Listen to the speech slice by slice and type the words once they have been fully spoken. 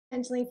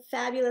Intentionally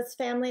Fabulous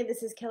family.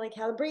 This is Kelly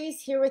Calabrese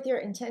here with your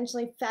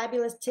Intentionally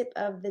Fabulous tip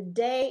of the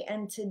day.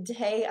 And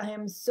today I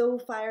am so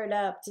fired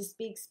up to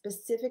speak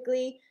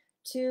specifically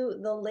to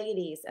the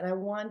ladies. And I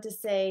want to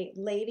say,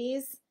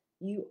 ladies,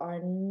 you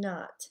are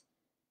not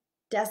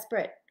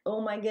desperate. Oh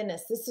my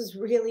goodness, this is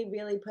really,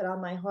 really put on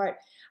my heart.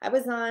 I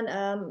was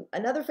on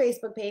another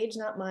Facebook page,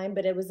 not mine,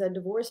 but it was a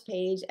divorce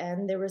page,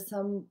 and there were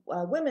some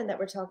women that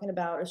were talking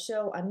about a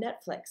show on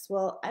Netflix.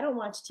 Well, I don't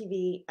watch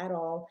TV at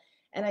all,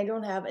 and I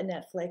don't have a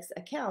Netflix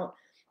account.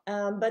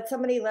 But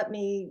somebody let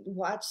me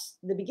watch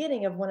the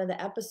beginning of one of the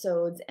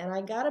episodes, and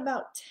I got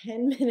about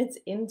 10 minutes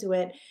into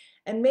it.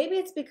 And maybe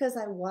it's because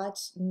I watch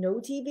no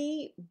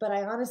TV, but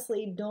I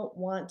honestly don't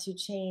want to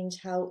change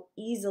how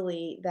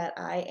easily that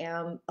I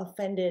am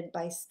offended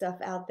by stuff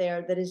out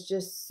there that is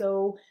just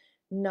so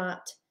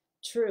not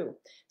true.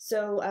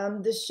 So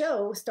the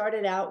show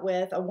started out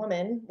with a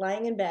woman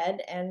lying in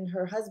bed, and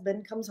her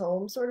husband comes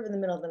home sort of in the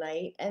middle of the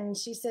night, and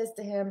she says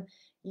to him,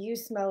 "You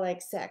smell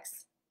like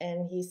sex."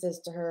 And he says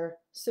to her,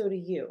 "So do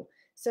you."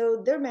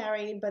 So they're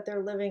married, but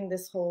they're living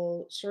this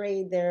whole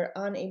charade. They're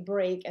on a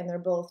break, and they're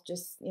both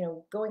just,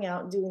 going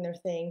out and doing their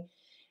thing.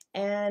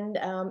 And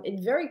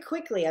it very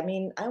quickly, I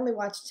mean, I only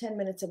watched 10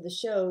 minutes of the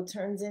show,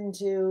 turns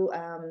into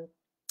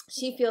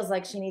she feels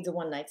like she needs a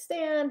one night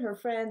stand. Her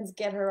friends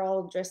get her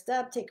all dressed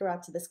up, take her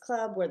out to this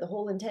club where the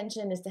whole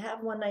intention is to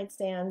have one night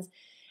stands.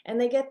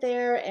 And they get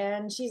there,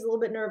 and she's a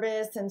little bit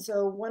nervous. And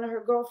so one of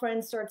her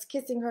girlfriends starts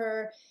kissing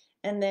her,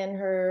 and then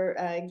her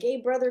gay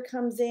brother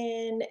comes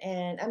in.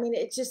 And I mean,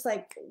 it's just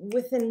like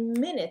within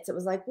minutes, it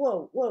was like,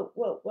 whoa, whoa,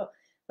 whoa, whoa.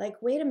 Like,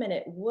 wait a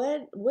minute,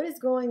 what is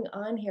going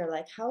on here?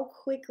 Like, how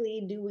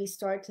quickly do we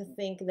start to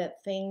think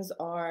that things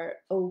are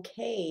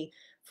okay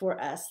for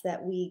us,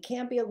 that we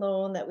can't be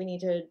alone, that we need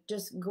to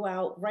just go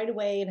out right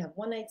away and have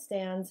one night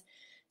stands?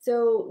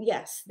 So,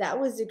 yes, that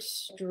was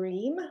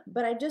extreme,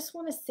 but I just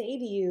want to say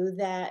to you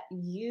that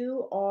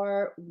you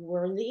are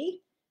worthy,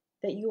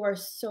 that you are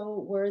so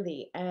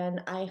worthy.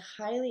 And I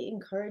highly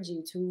encourage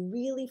you to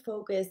really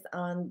focus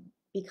on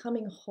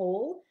becoming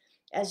whole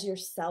as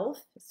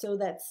yourself, so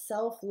that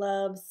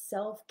self-love,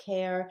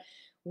 self-care,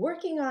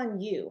 working on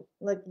you.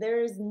 Look,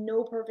 there is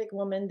no perfect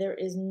woman, there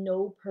is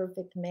no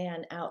perfect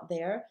man out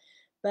there,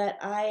 but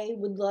I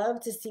would love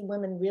to see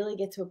women really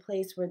get to a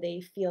place where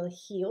they feel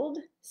healed,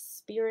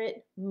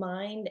 spirit,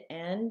 mind,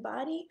 and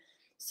body,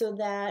 so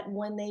that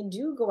when they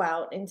do go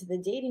out into the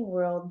dating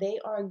world, they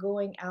are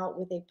going out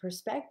with a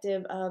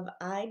perspective of,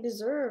 I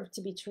deserve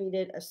to be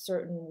treated a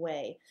certain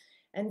way.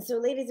 And so,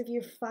 ladies, if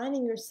you're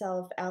finding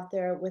yourself out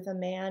there with a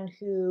man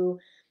who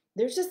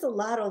there's just a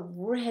lot of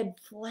red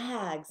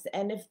flags,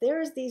 and if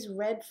there's these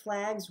red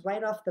flags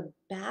right off the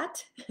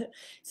bat,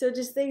 so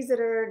just things that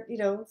are,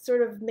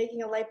 sort of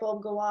making a light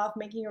bulb go off,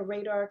 making a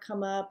radar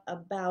come up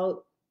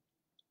about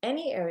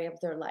any area of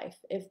their life,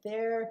 if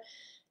there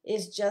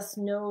is just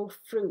no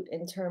fruit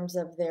in terms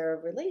of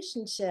their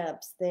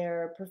relationships,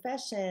 their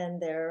profession,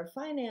 their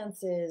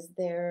finances,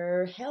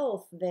 their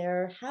health,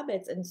 their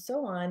habits, and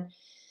so on,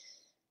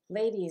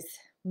 ladies,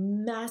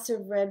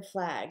 massive red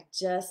flag.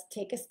 Just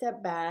take a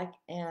step back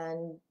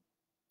and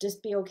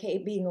just be okay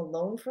being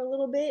alone for a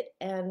little bit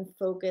and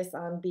focus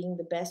on being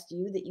the best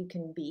you that you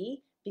can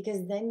be,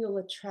 because then you'll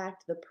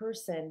attract the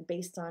person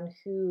based on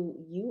who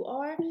you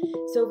are.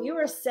 So if you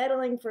are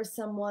settling for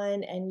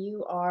someone and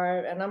you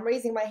are, and I'm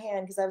raising my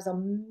hand because I was a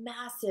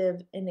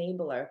massive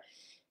enabler,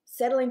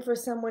 settling for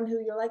someone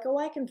who you're like, oh,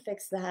 I can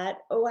fix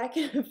that. Oh, I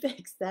can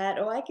fix that.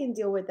 Oh, I can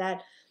deal with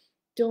that.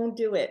 Don't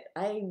do it.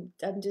 I'm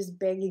just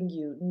begging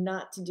you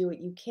not to do it.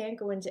 You can't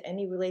go into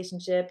any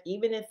relationship,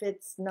 even if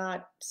it's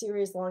not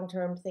serious long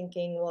term,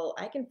 thinking, well,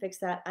 I can fix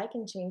that. I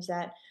can change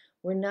that.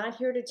 We're not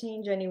here to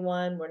change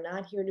anyone. We're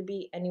not here to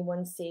be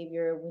anyone's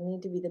savior. We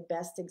need to be the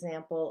best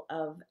example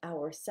of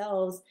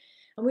ourselves.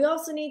 And we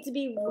also need to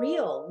be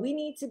real. We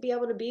need to be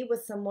able to be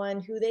with someone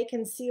who they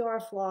can see our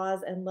flaws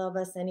and love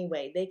us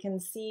anyway. They can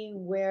see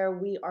where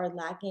we are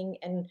lacking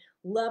and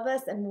love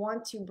us and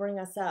want to bring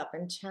us up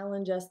and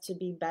challenge us to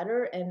be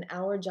better. And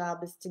our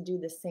job is to do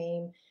the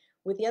same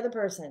with the other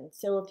person.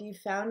 So if you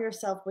found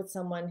yourself with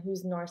someone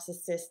who's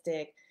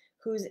narcissistic,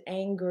 who's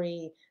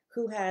angry,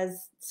 who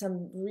has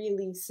some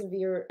really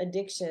severe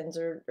addictions,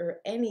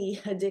 or any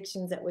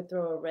addictions that would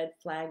throw a red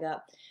flag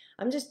up,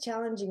 I'm just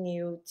challenging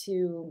you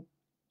to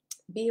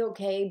be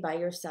okay by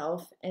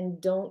yourself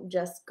and don't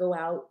just go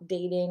out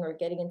dating or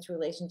getting into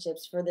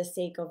relationships for the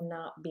sake of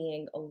not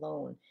being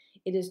alone.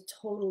 It is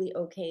totally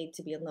okay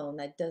to be alone.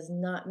 That does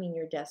not mean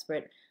you're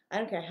desperate. I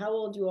don't care how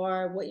old you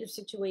are, what your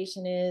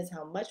situation is,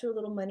 how much or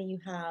little money you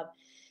have.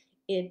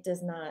 It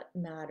does not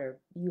matter.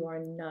 You are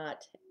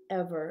not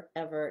ever,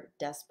 ever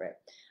desperate.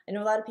 I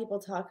know a lot of people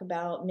talk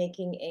about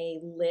making a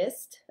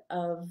list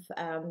of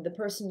the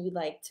person you'd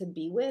like to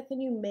be with,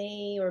 and you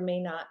may or may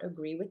not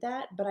agree with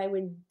that, but I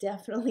would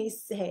definitely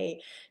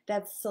say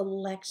that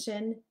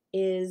selection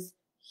is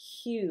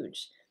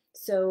huge.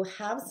 So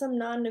have some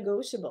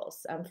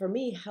non-negotiables. For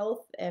me,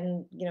 health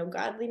and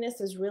godliness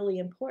is really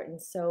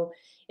important. So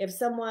if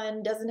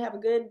someone doesn't have a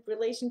good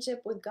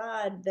relationship with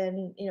God,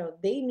 then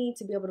they need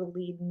to be able to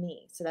lead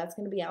me. So that's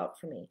going to be out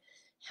for me.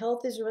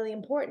 Health is really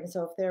important.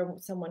 So if they're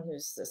someone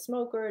who's a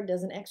smoker,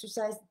 doesn't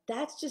exercise,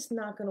 that's just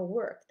not going to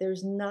work.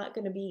 There's not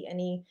going to be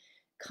any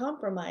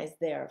compromise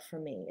there for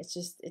me.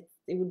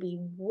 It would be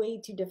way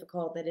too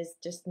difficult. That is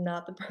just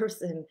not the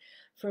person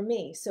for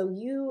me. So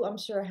you, I'm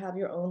sure, have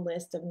your own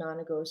list of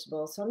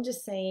non-negotiables. So I'm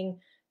just saying,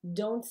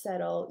 don't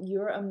settle.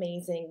 You're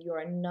amazing. You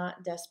are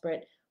not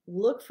desperate.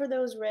 Look for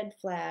those red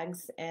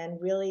flags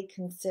and really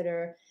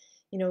consider,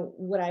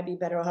 would I be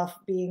better off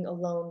being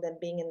alone than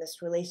being in this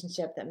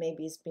relationship that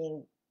maybe is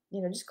being,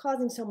 just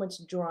causing so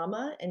much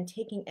drama and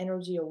taking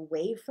energy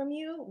away from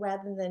you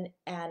rather than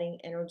adding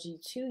energy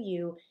to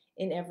you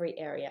in every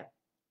area.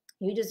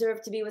 You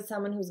deserve to be with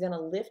someone who's going to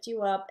lift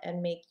you up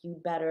and make you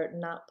better,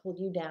 not pull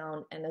you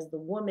down. And as the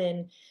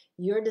woman,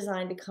 you're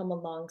designed to come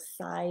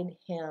alongside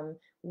him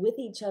with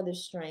each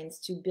other's strengths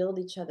to build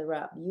each other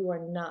up. You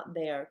are not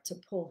there to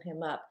pull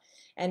him up.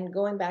 And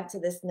going back to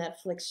this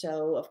Netflix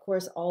show, of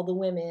course, all the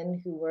women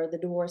who were the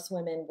divorced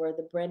women were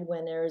the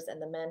breadwinners,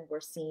 and the men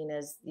were seen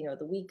as,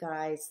 the weak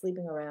guys,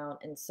 sleeping around,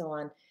 and so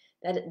on.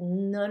 That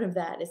none of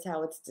that is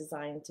how it's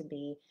designed to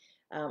be.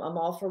 I'm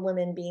all for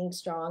women being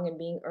strong and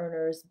being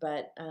earners,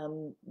 but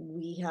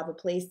we have a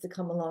place to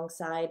come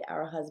alongside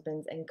our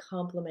husbands and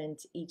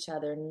complement each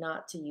other,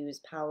 not to use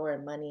power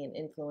and money and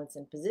influence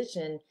and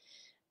position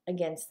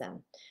against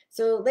them.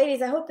 So,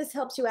 ladies, I hope this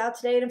helps you out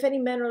today. And if any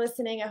men are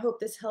listening, I hope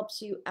this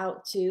helps you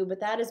out too. But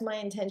that is my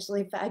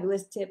intentionally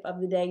fabulous tip of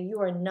the day. You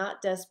are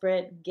not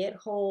desperate. Get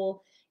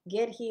whole,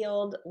 get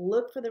healed,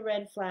 look for the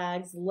red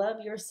flags,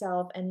 love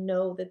yourself, and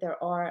know that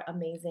there are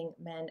amazing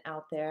men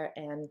out there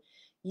and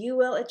you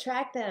will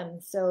attract them.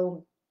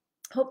 So,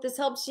 hope this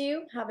helps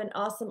you. Have an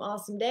awesome,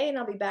 awesome day. And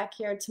I'll be back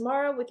here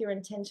tomorrow with your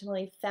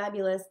intentionally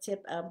fabulous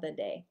tip of the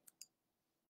day.